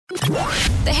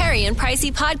The Harry and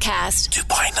Pricey Podcast.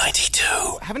 Dubai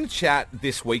 92. Having a chat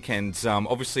this weekend,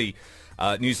 obviously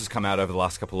news has come out over the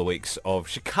last couple of weeks of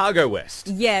Chicago West.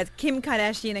 Yeah, Kim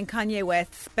Kardashian and Kanye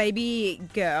West's baby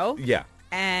girl. Yeah.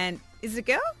 And is it a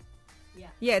girl?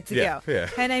 Yeah, it's a girl. Yeah.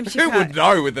 Her name's Who Chicago. would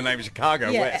know with the name Chicago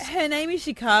Yeah, West? her name is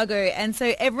Chicago. And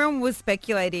so everyone was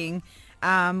speculating,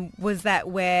 was that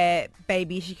where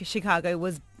baby Chicago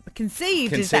was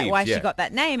conceived? Is that why she got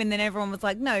that name? And then everyone was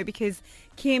like, no, because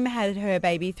Kim had her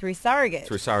baby through surrogate.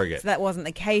 Through surrogate. So that wasn't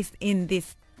the case in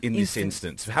this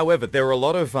instance. However, there are a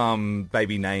lot of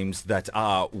baby names that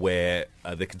are where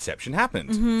the conception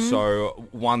happened. Mm-hmm. So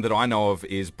one that I know of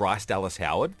is Bryce Dallas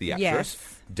Howard, the actress.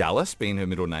 Yes. Dallas being her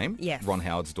middle name. Yes. Ron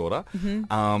Howard's daughter.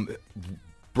 Mm-hmm.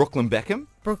 Brooklyn Beckham.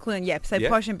 Brooklyn, yep. So Yeah.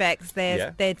 Posh and Beck's,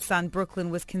 their Yeah. son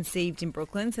Brooklyn was conceived in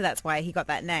Brooklyn, so that's why he got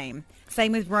that name.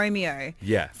 Same with Romeo.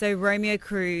 Yeah. So Romeo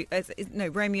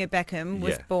Beckham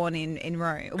was Yeah. born in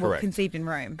Rome, well, Correct. conceived in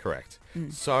Rome. Correct.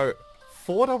 So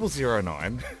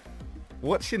 4009,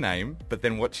 what's your name? But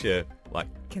then what's your,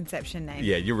 Conception name.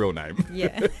 yeah, your real name.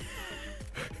 Yeah.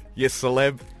 Your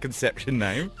celeb conception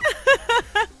name.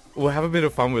 We'll have a bit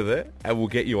of fun with it, and we'll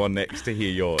get you on next to hear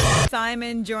yours.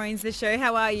 Simon joins the show.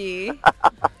 How are you?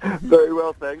 Very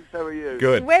well, thanks. How are you?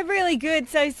 Good. We're really good.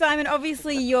 So Simon,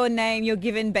 obviously your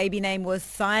given baby name was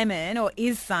Simon, or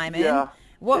is Simon. Yeah.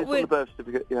 What It's would? on the birth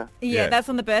certificate, yeah. Yeah, Yeah. that's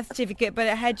on the birth certificate. But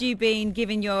had you been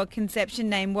given your conception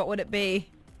name, what would it be?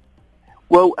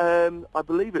 Well, I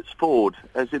believe it's Ford,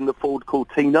 as in the Ford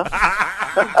Cortina.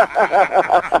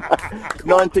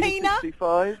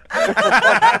 1965.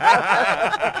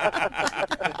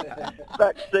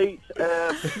 Back seat,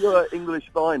 pure English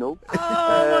vinyl. Oh,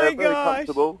 my very gosh.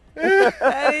 comfortable.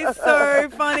 That is so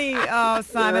funny. Oh,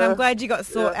 Simon, I'm glad you got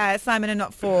Simon and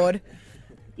not Ford.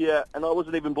 Yeah, and I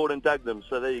wasn't even born in Dagenham,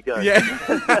 so there you go. Yeah.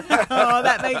 Oh,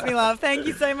 that makes me laugh. Thank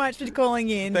you so much for calling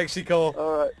in. Thanks, Nicole.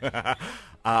 All right.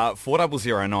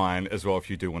 4009 as well if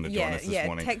you do want to join us this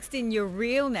morning. Text in your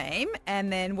real name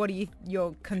and then what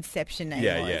your conception name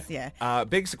was. Yeah.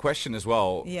 Begs the question as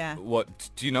well. Yeah. What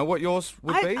do you know what yours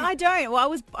would be? I don't.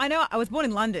 Well, I know I was born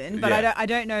in London, but Yeah. I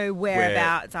don't know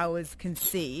whereabouts I was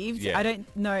conceived. Yeah. I don't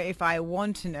know if I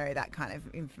want to know that kind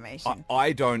of information.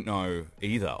 I don't know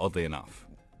either, oddly enough.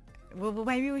 Well,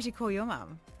 maybe we should call your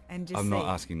mum and just I'm see. not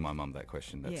asking my mum that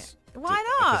question. That's Why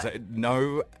not?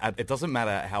 Because it doesn't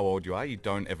matter how old you are. You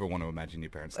don't ever want to imagine your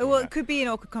parents doing Well, that. it could be an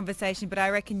awkward conversation, but I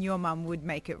reckon your mum would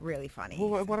make it really funny.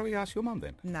 Well, why don't we ask your mum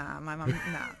then? Nah, my mum,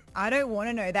 nah. I don't want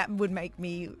to know. That would make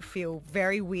me feel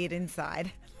very weird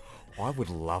inside. I would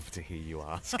love to hear you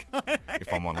ask,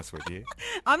 if I'm honest with you.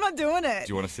 I'm not doing it.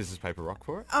 Do you want a scissors, paper, rock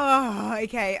for it? Oh,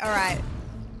 okay. All right.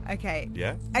 Okay.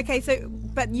 Yeah? Okay, so,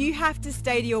 but you have to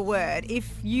stay to your word.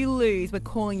 If you lose, we're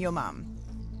calling your mum.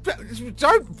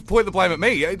 Don't point the blame at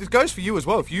me. It goes for you as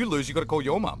well. If you lose, you've got to call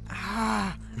your mum.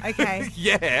 Okay.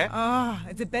 Yeah. Oh,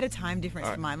 it's a better time difference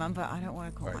for my mum, but I don't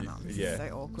want to call my Right, mum. This is so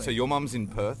awkward. So your mum's in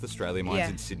Perth, Australia. Mine's Yeah.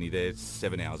 in Sydney. They're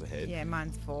 7 hours ahead. Yeah,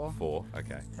 mine's 4. 4.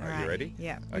 Okay. All right. You ready?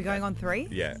 Yeah. Okay. We're going on 3?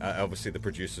 Yeah. Obviously, the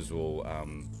producers will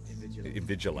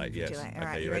invigilate. Yes. Invigilate. All Okay.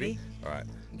 right, You you ready? ready? All right.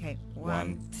 Okay.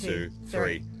 1, 2,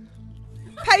 3.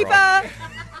 Paper!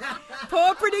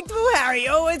 Poor predictable Harry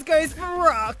always goes for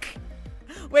rock.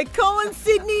 We're calling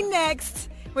Sydney next.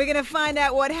 We're going to find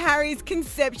out what Harry's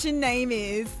conception name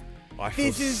is. I feel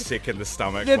This is sick in the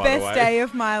stomach. The by best the way. day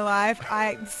of my life.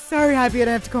 I'm so happy I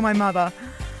don't have to call my mother.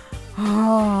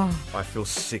 Oh. I feel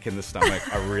sick in the stomach.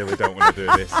 I really don't want to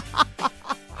do this.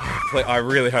 I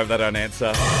really hope they don't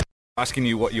answer. Asking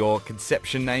you what your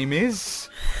conception name is.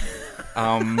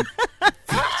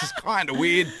 Which is kind of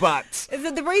weird, but...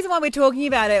 The reason why we're talking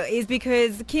about it is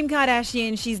because Kim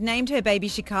Kardashian, she's named her baby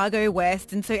Chicago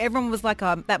West, and so everyone was like,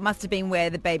 that must have been where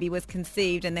the baby was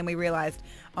conceived, and then we realised,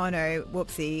 oh no,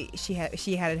 whoopsie,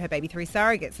 she had her baby through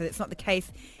surrogate, so it's not the case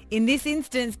in this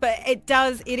instance, but it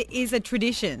is a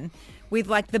tradition with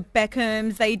like the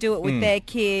Beckhams, they do it with their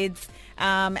kids,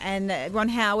 and Ron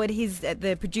Howard,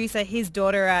 the producer, his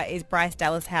daughter is Bryce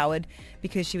Dallas Howard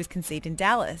because she was conceived in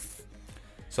Dallas.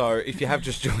 So if you have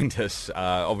just joined us,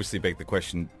 obviously beg the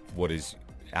question, what is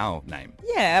our name?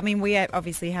 Yeah, I mean, we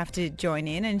obviously have to join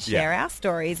in and share our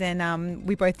stories, and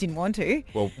we both didn't want to.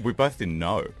 Well, we both didn't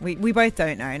know. We both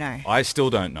don't know, no. I still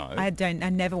don't know. I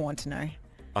never want to know.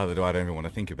 Either do I don't even want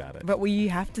to think about it. But you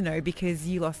have to know because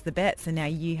you lost the bet, so now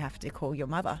you have to call your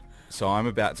mother. So I'm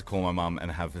about to call my mum and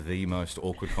have the most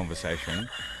awkward conversation.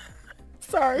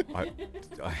 Sorry.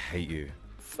 I hate you.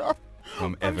 Sorry.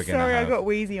 I'm ever going to sorry have. I got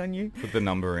wheezy on you. Put the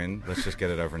number in. Let's just get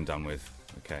it over and done with.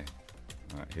 Okay.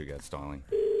 All right, here we go. It's dialing.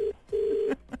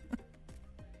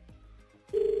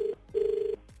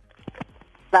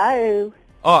 Hello.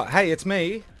 Oh, hey, it's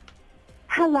me.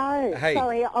 Hello. Hey.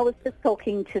 Sorry, I was just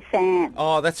talking to Sam.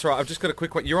 Oh, that's right. I've just got a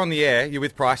quick one. You're on the air. You're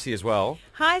with Pricey as well.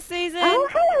 Hi, Susan. Oh,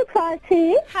 hello,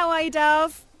 Pricey. How are you,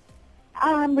 dolls?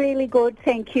 I'm really good,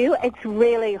 thank you. It's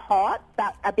really hot,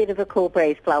 but a bit of a cool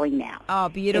breeze blowing now. Oh,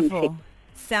 beautiful.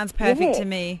 Sounds perfect to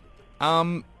me.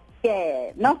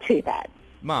 Yeah, not too bad.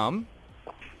 Mum,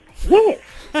 Yes.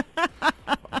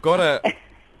 I've got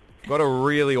a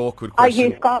really awkward Oh, question.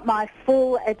 you've got my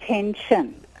full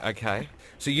attention. Okay.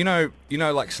 So you know,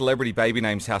 like celebrity baby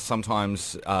names, how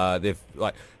sometimes they've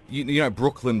like, you know,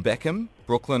 Brooklyn Beckham.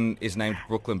 Brooklyn is named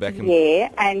Brooklyn Beckham. Yeah,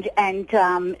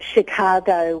 and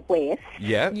Chicago West.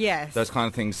 Yeah. Yes. Those kind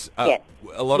of things. Yeah.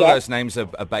 A lot of those names are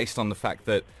based on the fact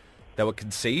that they were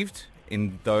conceived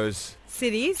in those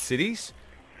Cities? cities.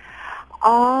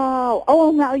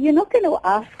 Oh, no, you're not going to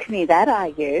ask me that, are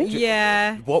you?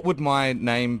 Yeah. What would my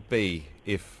name be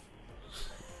if?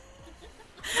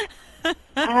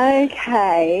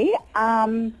 Okay.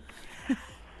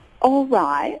 All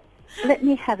right. Let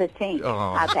me have a think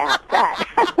about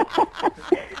that.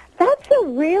 That's a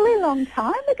really long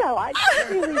time ago. I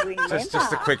don't really remember. Just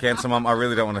a quick answer, Mum. I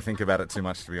really don't want to think about it too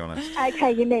much, to be honest.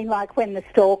 Okay, you mean like when the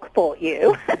stork bought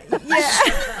you?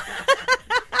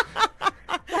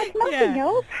 Like nothing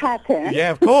else happened.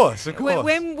 Yeah, of course, of course.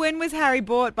 When was Harry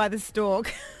bought by the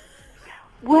stork?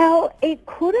 Well, it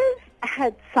could have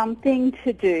had something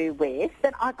to do with,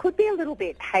 but I could be a little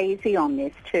bit hazy on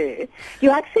this too. You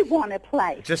actually want a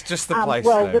place. Just the place.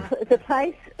 Well, name. the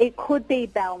place, it could be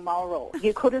Balmoral.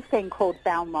 You could have been called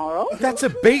Balmoral. That's a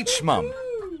beach, Mum.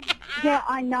 Yeah,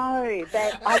 I know,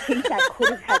 but I think that could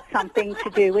have had something to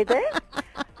do with it.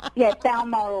 Yeah,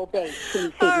 Balmoral Beach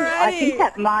in Sydney. I think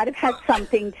that might have had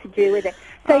something to do with it.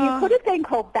 So you could have been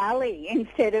called Bally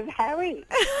instead of Harry.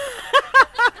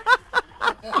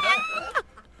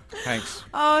 Thanks.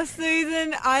 Oh,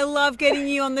 Susan, I love getting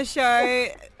you on the show.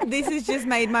 This has just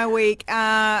made my week.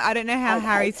 I don't know how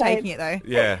Harry's taking it though.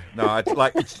 Yeah, no,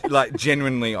 like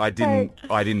genuinely, I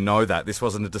didn't know that. This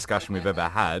wasn't a discussion we've ever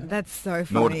had. That's so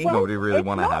Nor funny. do we really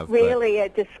want to have. It's not really a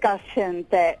discussion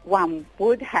that one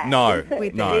would have. No, is it?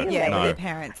 With no, their, Really? with no. their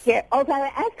parents. Yeah, although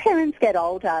as parents get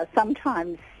older,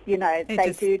 sometimes, you know,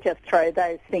 they do just throw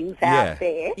those things out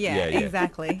there. Yeah, Yeah.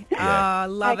 exactly. Yeah.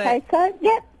 Oh, love Okay, it. so,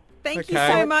 yep. Thank you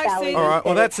Okay. so much, Sally. Susan. All right.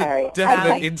 Well, that's a Harry.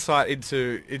 definite Okay. insight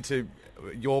into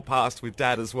your past with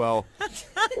Dad as well.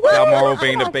 Balmoral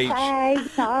being a beach. Okay,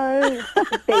 no,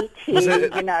 beachy, Was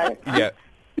it- you know. Yeah.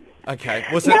 Okay.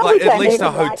 Was No, it like we at don't least a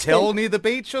even like hotel it. near the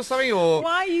beach or something? Or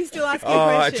Why are you still asking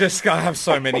I questions? have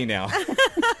so many now.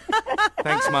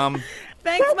 Thanks, Mum.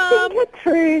 Thanks, Just Mum.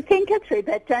 think it through,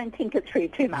 but don't think it through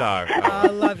too much. No.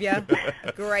 Oh, love you.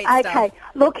 Great Okay, stuff.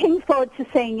 looking forward to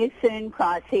seeing you soon,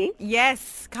 Pricey.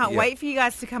 Yes, can't Yeah. wait for you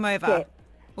guys to come over. Yeah.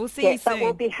 We'll see Yeah, you but soon.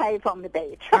 we'll behave on the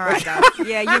beach. All right, Dad.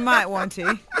 Yeah, you might want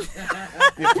to.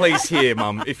 Yeah, please here,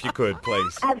 Mum, if you could,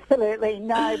 please. Absolutely,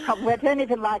 no problem. I don't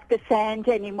even like the sand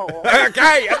anymore.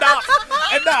 Okay, enough.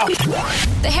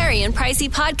 The Harry and Pricey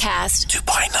Podcast.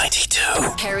 Dubai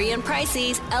 92. Harry and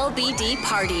Pricey's LBD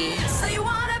Party. So you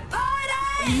want to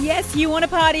party? Yes, you want a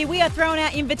party. We are throwing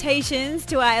out invitations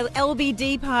to our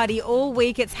LBD party all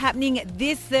week. It's happening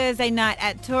this Thursday night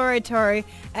at Toro Toro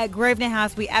at Grosvenor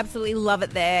House. We absolutely love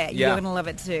it there. Yeah. You're going to love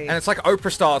it too. And it's like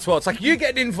Oprah style as well. It's like, you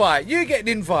get an invite.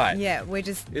 Yeah, we're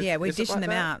just, we're Is it dishing like them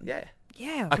that? out. Yeah.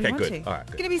 Yeah, Okay, we want good. to. All right,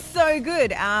 good. It's going to be so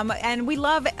good. And we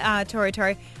love Toro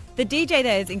Toro. The DJ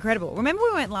there is incredible. Remember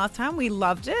we went last time? We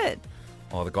loved it.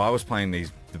 Oh, the guy was playing the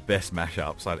best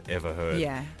mashups I'd ever heard.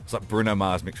 Yeah. It's like Bruno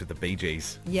Mars mixed with the Bee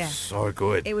Gees. Yeah. So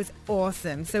good. It was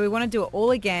awesome. So we want to do it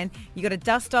all again. You got to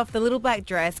dust off the little black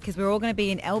dress because we're all going to be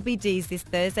in LBDs this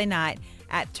Thursday night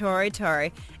at Toro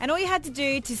Toro. And all you had to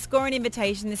do to score an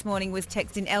invitation this morning was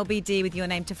text in LBD with your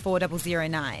name to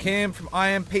 4009. Kim from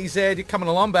IMPZ, you're coming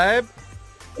along, babe.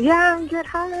 Yeah, I'm good.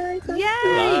 Hi. Yay!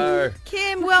 Hello.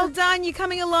 Kim, well done. You're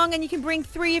coming along and you can bring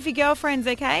 3 of your girlfriends,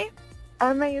 okay?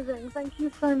 Amazing. Thank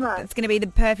you so much. It's going to be the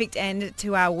perfect end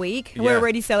to our week. Yeah. We're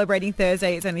already celebrating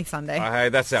Thursday. It's only Sunday. Hey,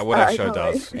 that's what our show can't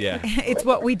does. wait. Yeah. It's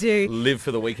what we do. Live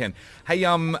for the weekend. Hey,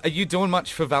 are you doing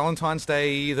much for Valentine's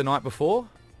Day the night before?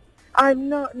 I'm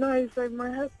not, no, so my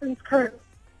husband's current,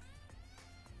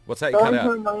 What's that you so cut I'm out?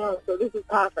 home my own, so this is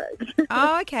perfect.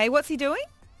 Oh, okay. What's he doing?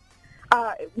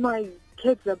 My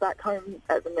kids are back home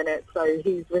at the minute, so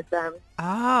he's with them.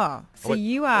 Oh, so What-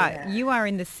 you are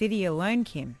in the city alone,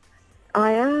 Kim.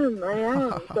 I am.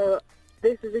 So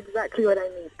this is exactly what I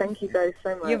need. Thank you guys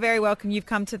so much. You're very welcome. You've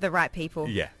come to the right people.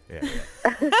 Yeah.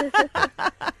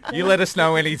 You let us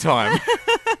know anytime.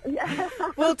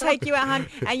 We'll take you out, hun.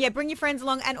 And yeah, bring your friends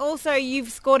along. And also, you've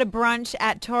scored a brunch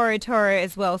at Toro Toro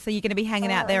as well, so you're going to be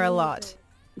hanging out there a lot.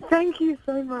 Thank you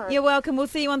so much. You're welcome. We'll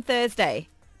see you on Thursday.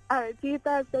 All right, see you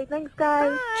Thursday. Thanks,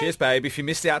 guys. Cheers, babe. If you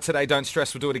missed out today, don't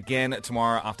stress. We'll do it again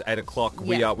tomorrow after 8 o'clock.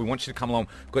 Yeah. We want you to come along.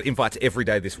 We've got invites every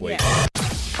day this week. Yeah.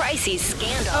 Pricey's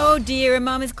Scandal. Oh dear, a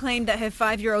mum has claimed that her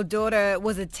 5-year-old daughter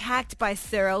was attacked by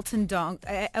Sir Elton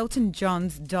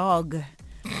John's dog.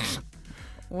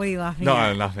 What are you laughing at?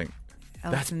 No, nothing.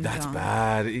 That's Elton John.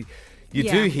 bad. You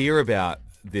Yeah. do hear about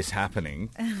this happening.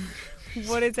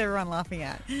 What is everyone laughing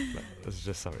at? It's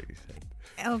just something you said.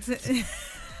 Elton...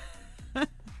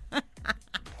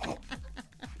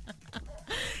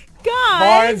 Guys,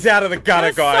 Mine's out of the gutter,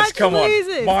 you're guys. such Come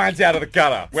losers. on. Mine's out of the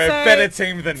gutter. We're a better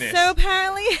team than this. So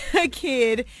apparently a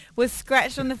kid was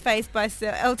scratched on the face by Sir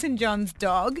Elton John's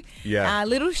dog. Yeah.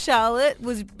 Little Charlotte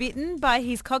was bitten by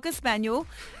his Cocker Spaniel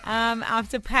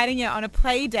after patting her on a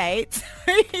play date.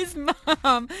 So his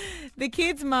mum, the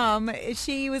kid's mum,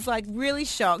 she was like really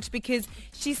shocked because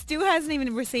she still hasn't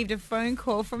even received a phone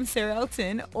call from Sir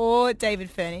Elton or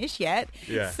David Furnish yet.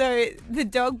 Yeah. So the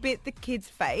dog bit the kid's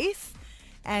face.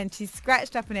 And she's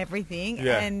scratched up and everything,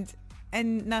 Yeah.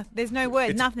 and there's no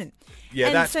word, nothing. Yeah,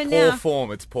 and that's so poor now,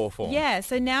 form. It's poor form. Yeah,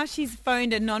 so now she's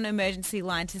phoned a non-emergency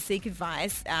line to seek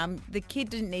advice. The kid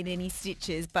didn't need any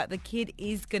stitches, but the kid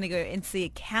is going to go and see a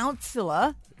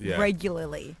counsellor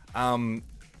regularly.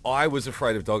 I was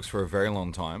afraid of dogs for a very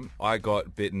long time. I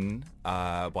got bitten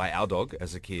by our dog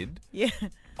as a kid. Yeah.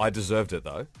 I deserved it,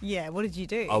 though. Yeah, what did you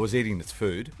do? I was eating its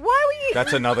food. Why were you...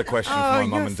 That's another question for my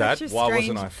mum you're and dad. such a Why wasn't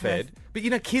strange I fed? person.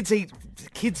 But,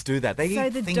 kids do that. They So eat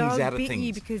the things dog out of bit things.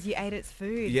 you because you ate its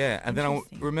food. Yeah, and then I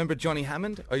Interesting. remember Johnny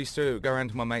Hammond. I used to go around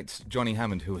to my mate's Johnny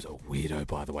Hammond, who was a weirdo,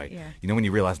 by the way. Yeah. You know when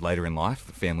you realise later in life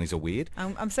that families are weird?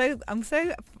 I'm so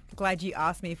glad you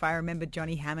asked me if I remember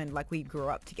Johnny Hammond like we grew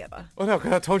up together. Oh, no,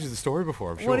 'cause I told you the story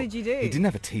before, I'm sure. What did you do? He didn't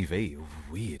have a TV. It was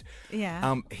weird.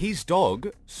 Yeah. His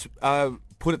dog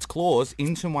put its claws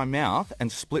into my mouth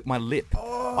and split my lip.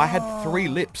 I had 3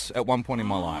 lips at one point in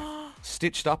my life.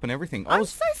 Stitched up and everything. I'm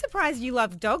so surprised you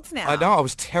love dogs now. I know. I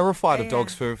was terrified of Yeah.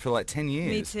 dogs for like 10 years.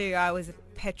 Me too. I was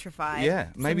petrified. Yeah.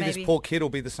 So Maybe this poor kid will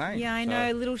be the same. Yeah, I So-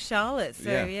 know, little Charlotte.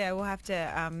 So Yeah. we'll have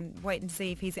to wait and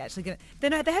see if he's actually going to... They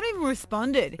haven't even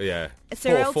responded. Yeah.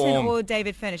 Sir Poor Elton form. or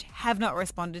David Furnish have not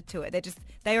responded to it.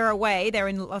 They were away. They were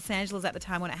in Los Angeles at the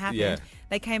time when it happened. Yeah.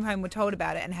 They came home, were told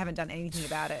about it, and haven't done anything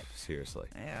about it. Seriously.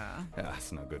 Yeah,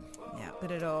 That's no good.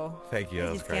 good at all. Thank you.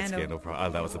 That was a Your great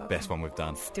scandal. That was the best one we've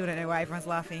done. Still don't know why everyone's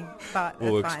laughing, but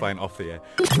We'll that's fine. explain off the air.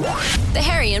 The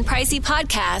Harry and Pricey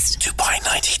Podcast. Dubai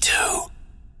 92.